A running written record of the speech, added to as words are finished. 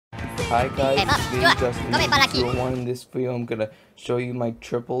Hi guys, this is Justin01. In this video, I'm gonna show you my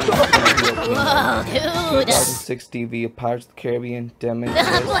triple 2006 DVD of Pirates of the Caribbean, Demon's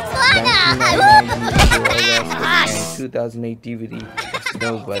Chest, 1999 and 2008 DVD of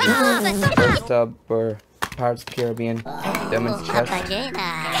Nobody. First up for Pirates of the Caribbean, Demon's Chest.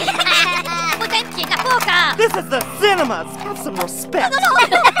 This is the cinemas! Have some respect!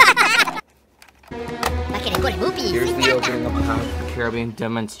 Here's the opening of Pirates of the Caribbean,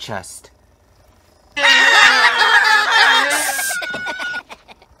 Demon's Chest.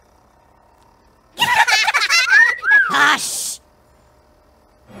 Hush!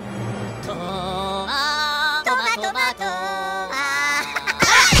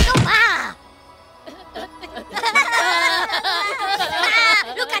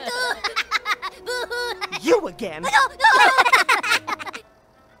 You again!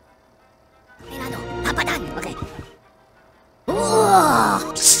 Okay.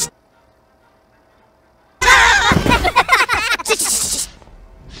 Whoa!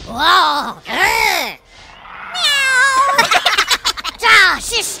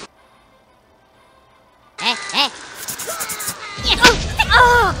 Shish!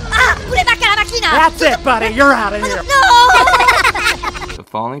 That's it, buddy! You're out of here! The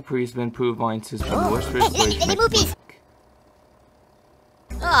following priest has been proved lines is the worst persuasion. Puppy!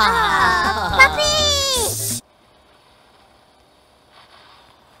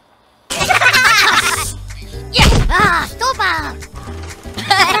 Stop!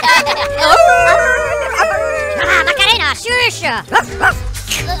 Macarena, shush! One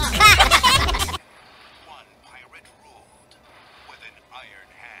pirate ruled with an iron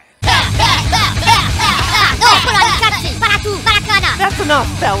hand. That's enough,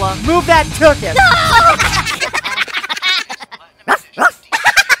 fella! Move that ticket!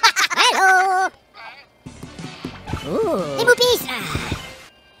 Hello! Hey, Boopies!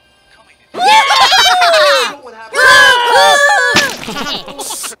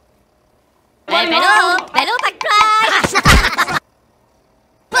 Bello, backflash!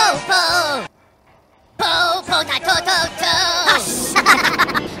 Po,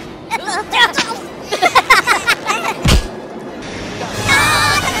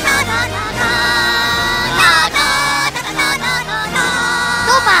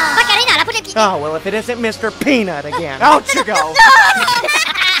 Oh, well, if it isn't Mr. Peanut again. Out you go!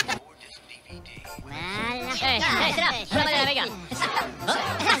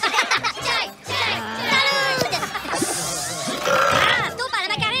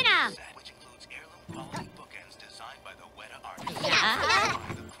 Which includes heirloom quality bookends designed by the Weta artist. The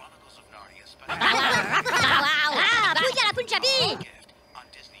Chronicles of Narnia special gift on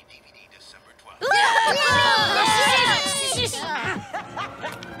Disney DVD December 12th.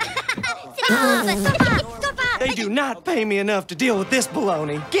 They do not pay me enough to deal with this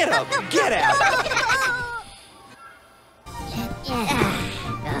baloney. Get up! Get out!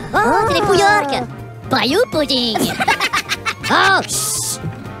 Oh, c'est les Pouillards! Bayou pudding! Oh, shh!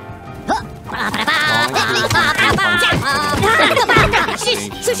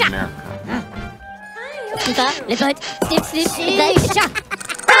 Les potes! Slip!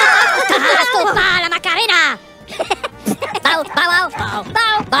 Stop la Macarena! Bow!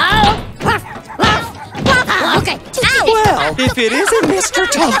 Okay. Well, if it isn't Mr.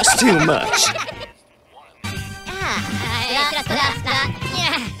 Talks Too Much.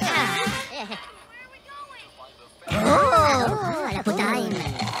 La potaille.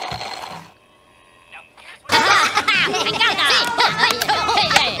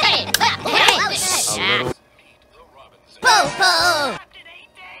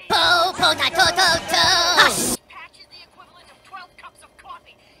 Patch is the equivalent of 12 cups of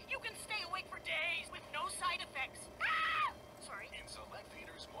coffee. You can stay awake for days with no side effects. Sorry. In select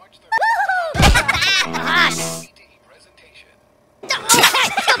theaters March 3rd. Presentation.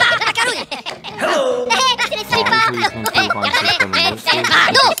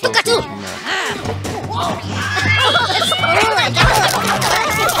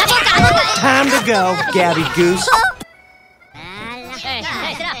 Time to go, Gabby Goose.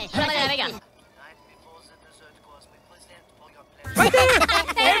 Right there!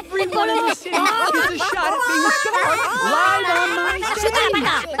 Everyone in the city gets a shot at being scarred live on my stage!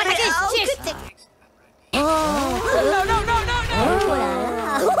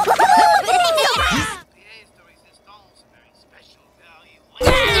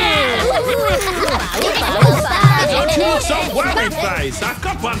 No! Some wedding face! I've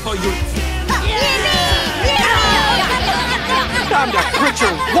got one for you! Time to put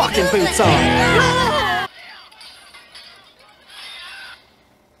your walking boots on!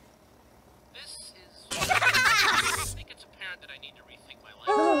 I think it's apparent that I need to rethink my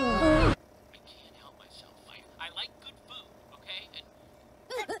life.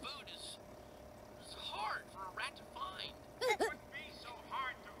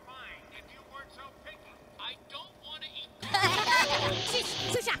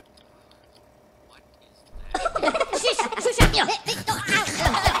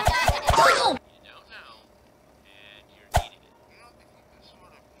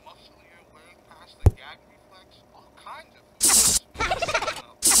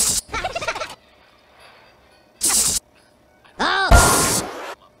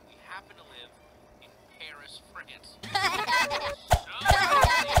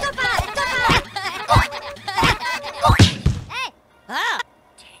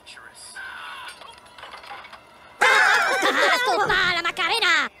 Stoppa la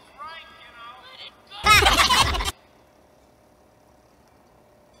Macarena!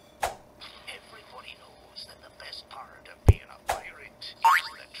 Everybody knows that the best part of being a pirate is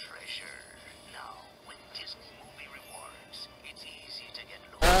the treasure. Now, with Disney Movie Rewards, it's easy to get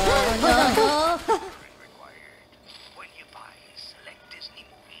lost. Required when you buy select Disney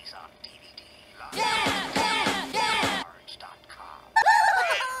movies on DVD. Rewards.com.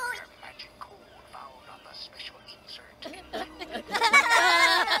 Your magic code found on the special insert. You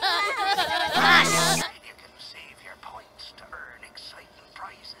can save your points to earn exciting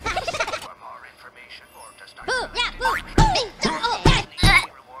prizes. For more information or to start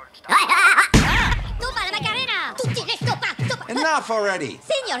Stoppa la Macarena! Tutti le stoppa! Enough already.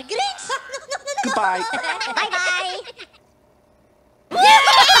 Signor Grinch! Goodbye. Bye bye!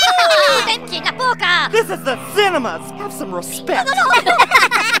 Tempi da poca! This is the cinemas. Have some respect.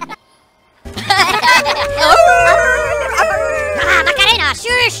 Macarena,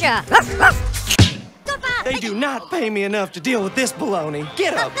 shush! They do not pay me enough to deal with this baloney.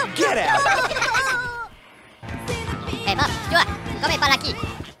 Get up. Get out. Hey, Bob, Stuart, come parla qui.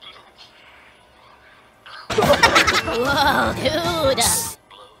 Whoa, dude!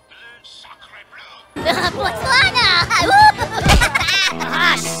 Botswana!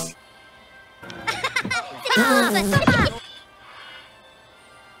 Hush!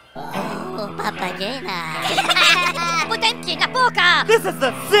 Oh, papagena! Potenti da poca! This is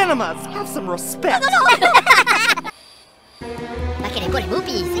the cinemas. Have some respect. Ma che ne vuole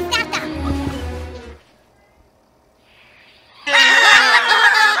Mupi? Si stata!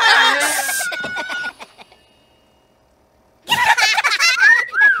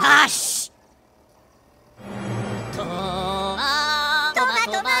 Hush!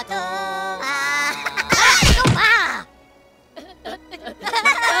 Tomato!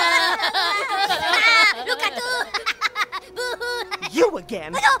 Look at you! You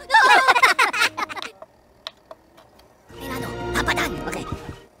again. No! Milano, Papadan, okay.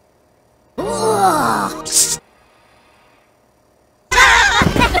 Whoa!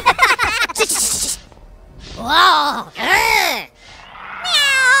 Whoa!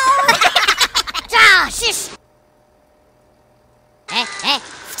 Meow! Shish!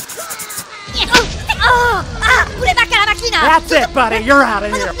 Pure bacca la macchina! That's it, buddy. You're out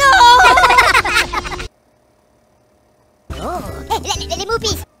of here. No! Oh, les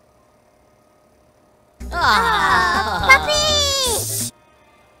Moopies! Oh, Papi!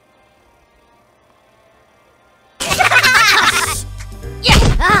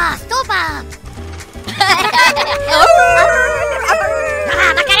 Stoppa!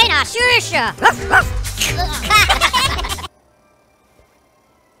 Macarena, shush!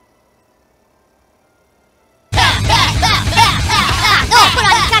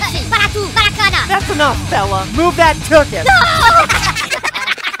 That's enough, fella. Move that ticket.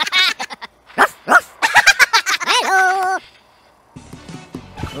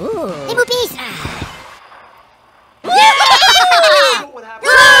 Hello! Les Moopies!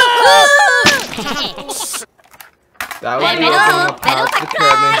 That was the opening of Pirates of the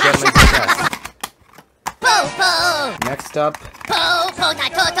Caribbean Gentleman's Chest. Po! Next up,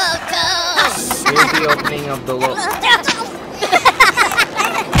 Po-ta-to-to-to! here's the opening of the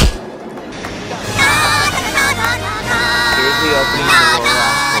Here's the opening of the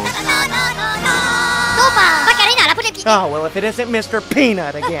Stoppa! Macarena, la pure... Oh, well, if it isn't Mr.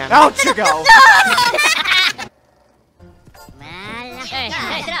 Peanut again. Out you go.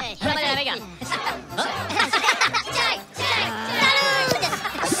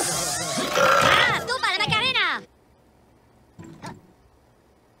 Stoppa la Macarena!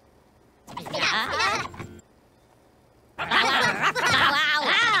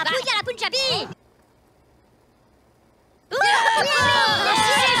 Puja la Punjabi!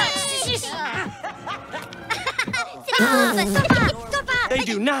 They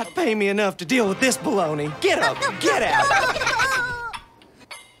do not pay me enough to deal with this baloney. Get up. Get out.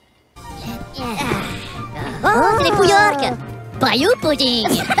 Oh, c'est les Pouillarques! Bayou pudding!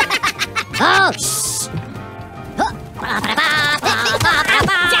 Oh!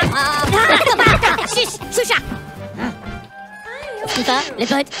 Choucha! Stoppa, les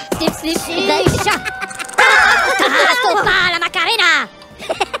potes! Slip, choucha! Stoppa, la Macarena!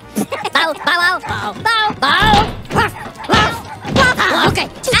 Bow! Okay!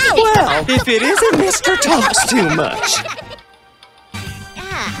 Well, if it isn't Mr. Talks Too Much.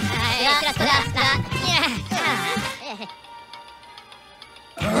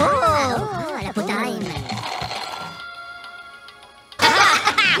 Oh, la potaille!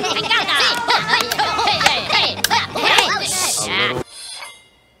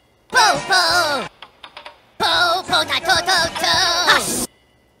 Po, ta, to,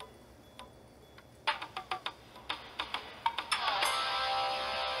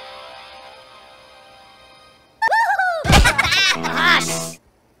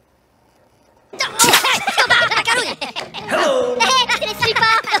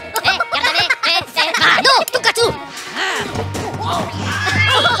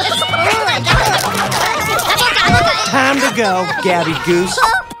 you go, Gabby Goose.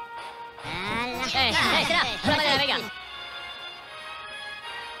 Hey, será. Pruébale, venga.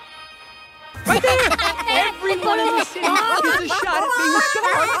 Right there! Everyone in the city is a shot at being a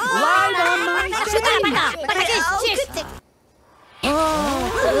star live on my Shoot stage! la pata. Cheers. No!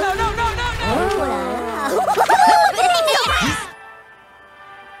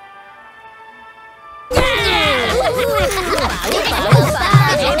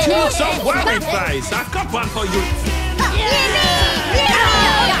 Don't you look so worried, face? I've got one for you.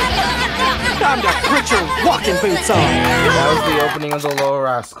 Time to put your walking boots on. That was the opening of the Lower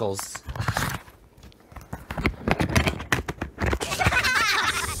Rascals.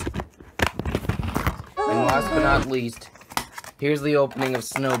 And last but not least, here's the opening of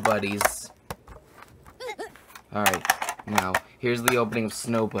Snow Buddies. Alright, now, here's the opening of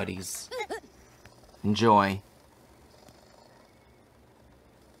Snow Buddies. Enjoy.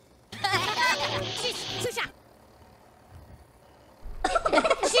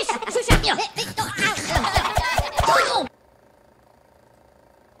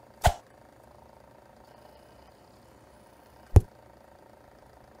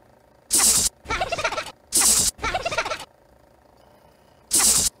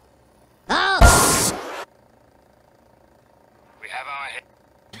 We have our head.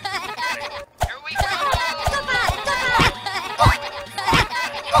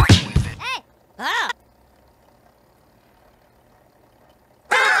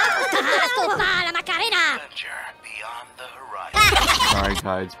 Adventure beyond the horizon. Sorry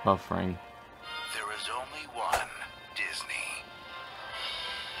guys, buffering. There is only one Disney.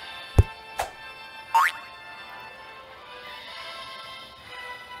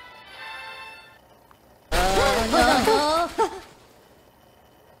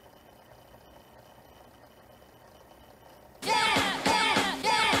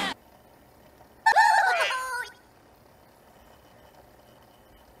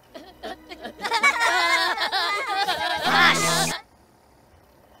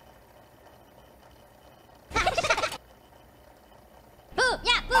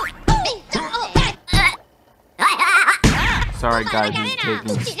 Sorry guys,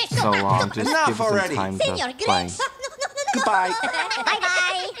 it's taking so long. Just Enough give us already. some time to play. Goodbye.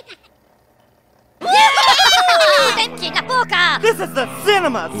 This is the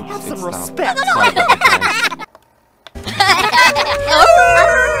cinemas. Oops, Have some it's respect. Sorry about that, guys.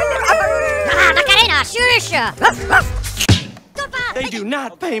 They do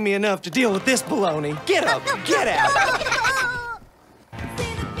not pay me enough to deal with this baloney. Get up. Get out.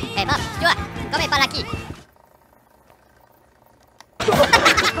 Hey, Bob, Stuart, come para aquí.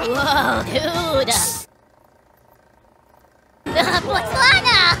 Whoa, dude.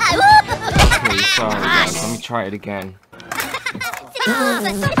 Botswana! Okay, sorry guys, let me try it again.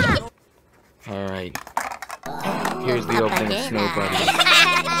 Alright. Here's the opening of Snow Buddies.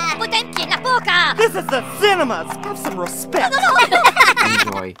 This is the cinemas. Have some respect.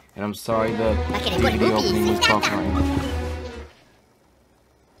 Enjoy. And I'm sorry the DVD opening was buffering.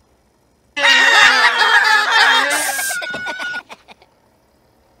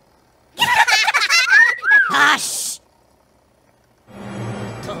 Hush!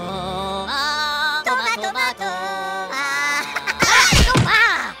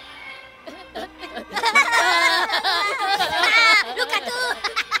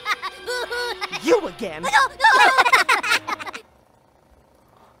 You again.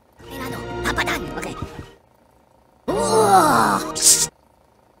 Okay.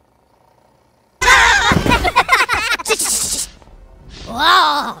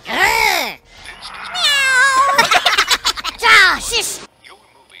 Wow! Shish! Your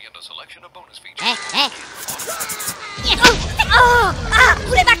movie and a selection of bonus features.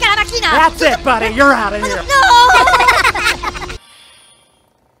 Pure bacca la macchina! That's it, buddy. You're out of here. No!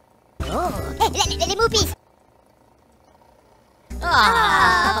 Oh, hey, les moopies!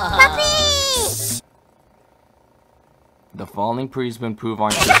 Papi! The following pre's been proved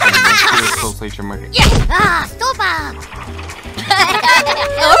on system and association market. Stopa!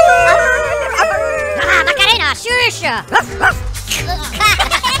 Macarena, shush! They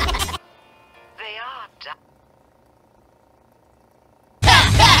are done.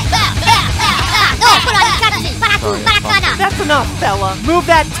 No, put on the cutscene! Para tu, para kana! That's enough, fella. Move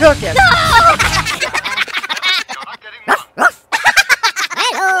that tookin'.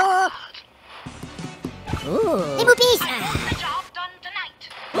 Hello! Les moopies! The job done tonight.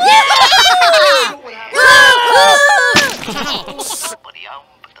 Nobody out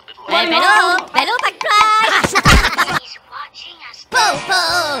but the little Hello, backflash! He's watching us. Po, po!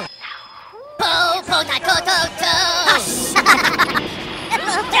 Po, po, ta, to, to, to!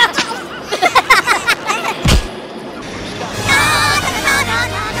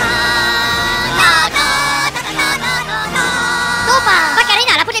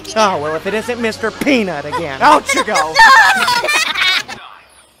 Oh, well, if it isn't Mr. Peanut again. Out you go!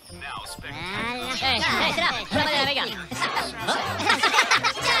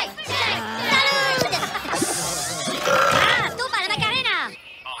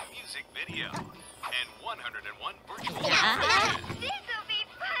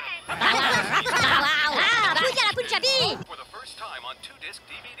 For the first time on 2-disc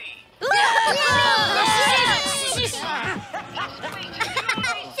DVD.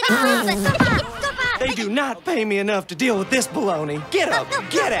 They do not pay me enough to deal with this baloney. Get up!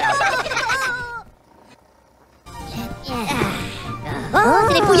 Get out! Oh,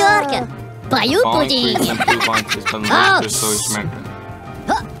 c'est les bouillards. Bayou Following pudding. Priest and Blue Vine Twist by the Monster Soy Schmecker.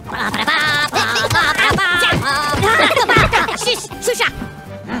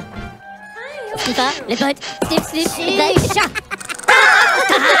 Sniffer, les potes. Snip, snip, snip, chat.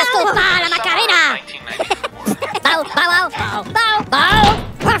 Stoppa la Macarena. Bow, bow, bow, bow, bow.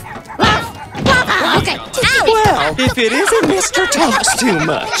 Okay. Well, if it isn't Mr. Talks Too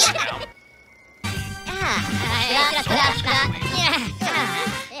Much.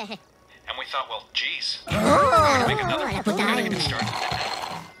 And we thought, well, geez. Oh, Make another la one. putain. Get started.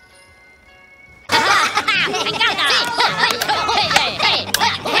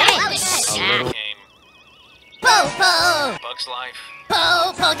 Game Po, po, Bugs Life,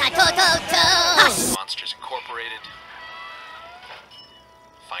 po, potato, to. Monsters Incorporated,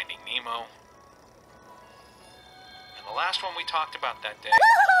 Finding Nemo, and the last one we talked about that day,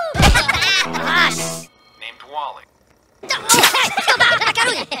 named Wally.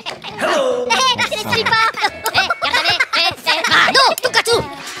 Hello. No, Tukachu.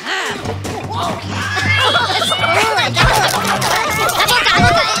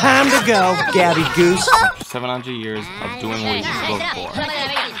 Time to go, Gabby Goose. 700 years of doing what he's built for.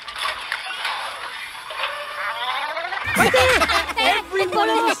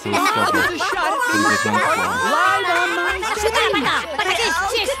 Everybody Who's is a shot at being Live on my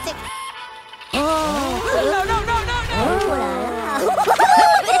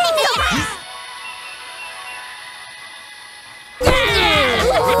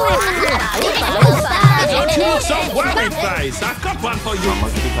Some whammy face. I've got one for you.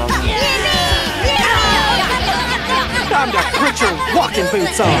 Almost 2,000 years. Time to put your walking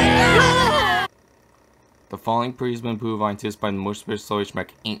boots on. The Falling Priest and Blue Vine Twist by the Monster Soy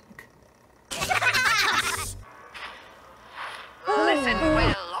Schmecker Inc. Listen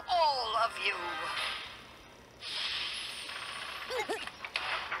well, all of you.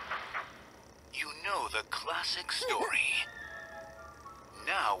 You know the classic story.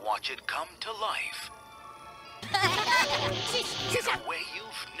 Now watch it come to life. In a way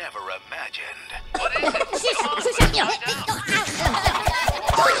you've never imagined. What is it?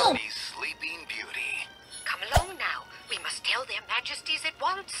 Disney's Sleeping Beauty. Come along now. We must tell their majesties at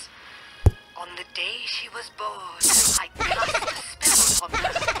once. On the day she was born, I cast a spell on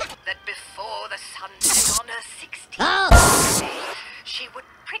her that before the sun set on her 16th birthday, she would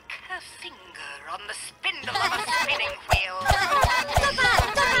prick her finger on the spindle of a spinning wheel.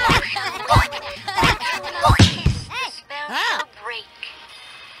 The spell shall break.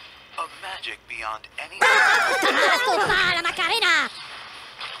 A magic beyond any Stoppa la Macarena.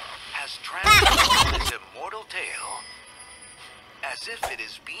 has transformed its immortal tale. As if it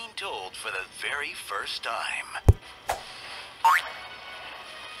is being told for the very first time.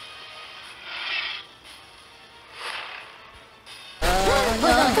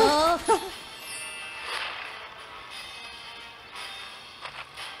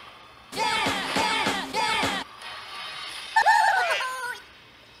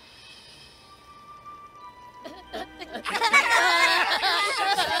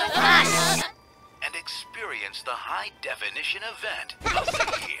 And experience the high-definition event of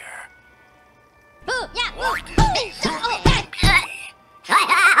the year. Walt Disney's Sleeping Beauty.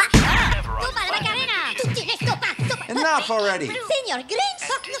 Never on Enough already. Señor Grinch.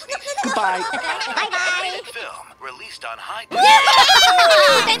 Goodbye. Bye-bye. film released on high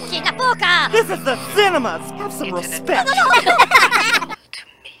Tempchi la boca. This is the cinemas. Have some respect.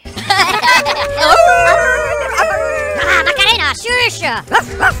 Macarena, shush.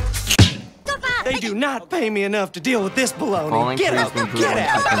 They do not pay me enough to deal with this baloney. Falling Get Priest up! and Blue Get Vine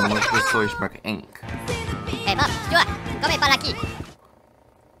Twist out! by the Monster Soy Schmecker Inc. Eh, Bob, tu vois, come par aquí.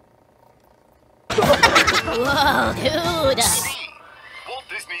 Whoa, dude. Walt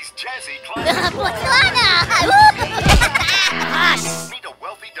Disney's jazzy classic. Botswana. Meet a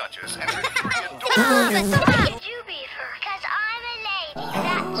wealthy duchess and her three Could you be her? Because I'm a lady.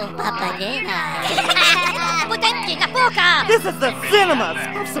 Papadena. Potenti la boca. This is the cinemas.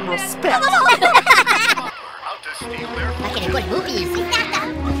 Have some respect. out to steal their Ma che ne vuole movies?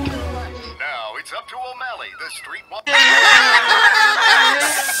 it's up to O'Malley, the street one.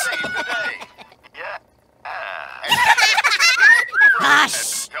 Save the day. Yeah.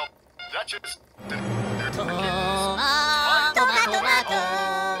 Hush! Help Duchess.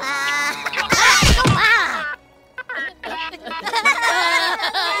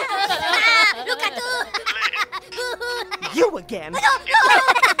 You again.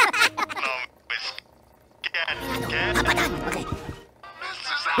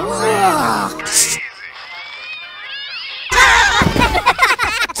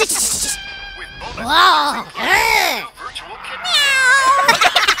 Wow!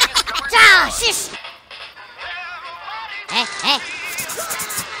 Ciao, shish!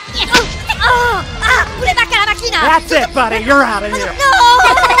 Pure bacca la macchina! That's it, buddy. You're out of here. No!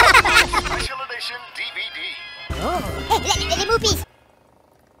 Special edition DVD. Les moupis!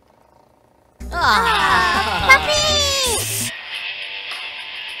 Papi!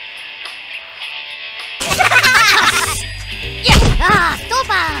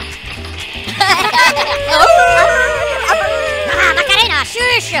 Stoppa! Macarena,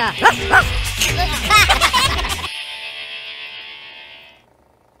 shush!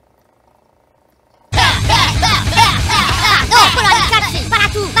 No, quello di cazzi! Para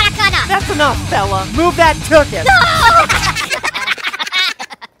tu, paracana! That's enough, fella. Move that ticket.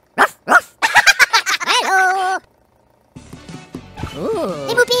 Hello!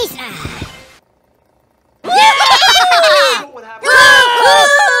 Les moupis!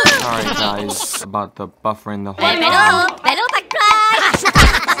 Sorry guys about the buffering the whole Bello, time. bello backflash!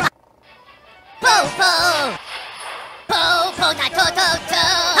 Po, po! Po, po, ta, to, to, to!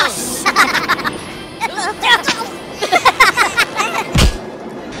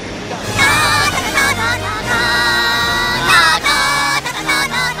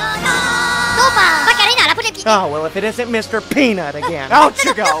 Toma! Macarena, la pone... Oh, well, if it isn't Mr. Peanut again. Out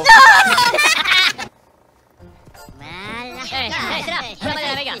you go.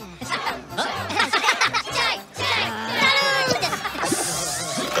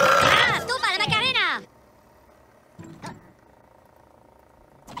 Toma, la Macarena!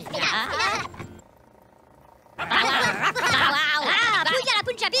 Puja la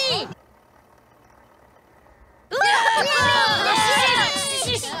Punjabi!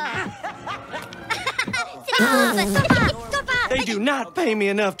 They do not pay me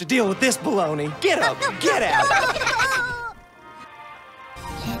enough to deal with this baloney. Get up. Get out.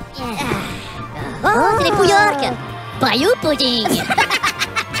 Oh, c'est les Pouillarques! Bayou pudding!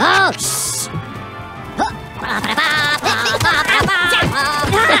 Oh, shh!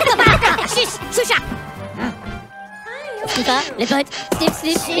 Chiche, choucha! Snifa, les potes, snip,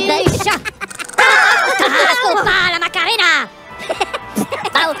 snip, snip, chat! Stoppa la Macarena!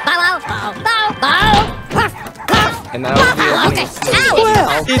 Bow, bow, bow, bow, bow! And that was the Okay, opening. ow!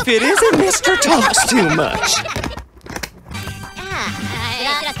 Well, if it isn't Mr. Talks Too Much.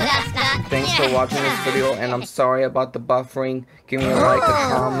 Thanks for watching this video, and I'm sorry about the buffering. Give me a like, a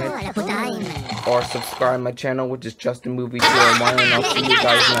comment, or subscribe my channel, which is Justin Movie 201, and I'll see you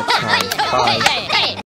guys next time. Bye.